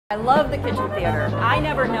I love the kitchen theater. I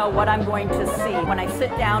never know what I'm going to see. When I sit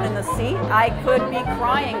down in the seat, I could be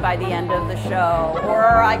crying by the end of the show,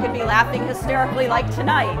 or I could be laughing hysterically like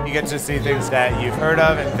tonight. You get to see things that you've heard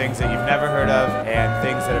of and things that you've never heard of and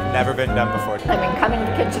things that have never been done before. I've been coming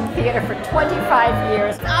to kitchen theater for 25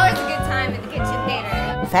 years. It's always a good time at the kitchen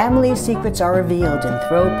theater. Family Secrets Are Revealed in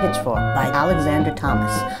Throw Pitchfork by Alexander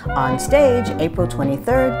Thomas. On stage, April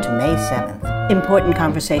 23rd to May 7th. Important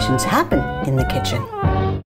conversations happen in the kitchen.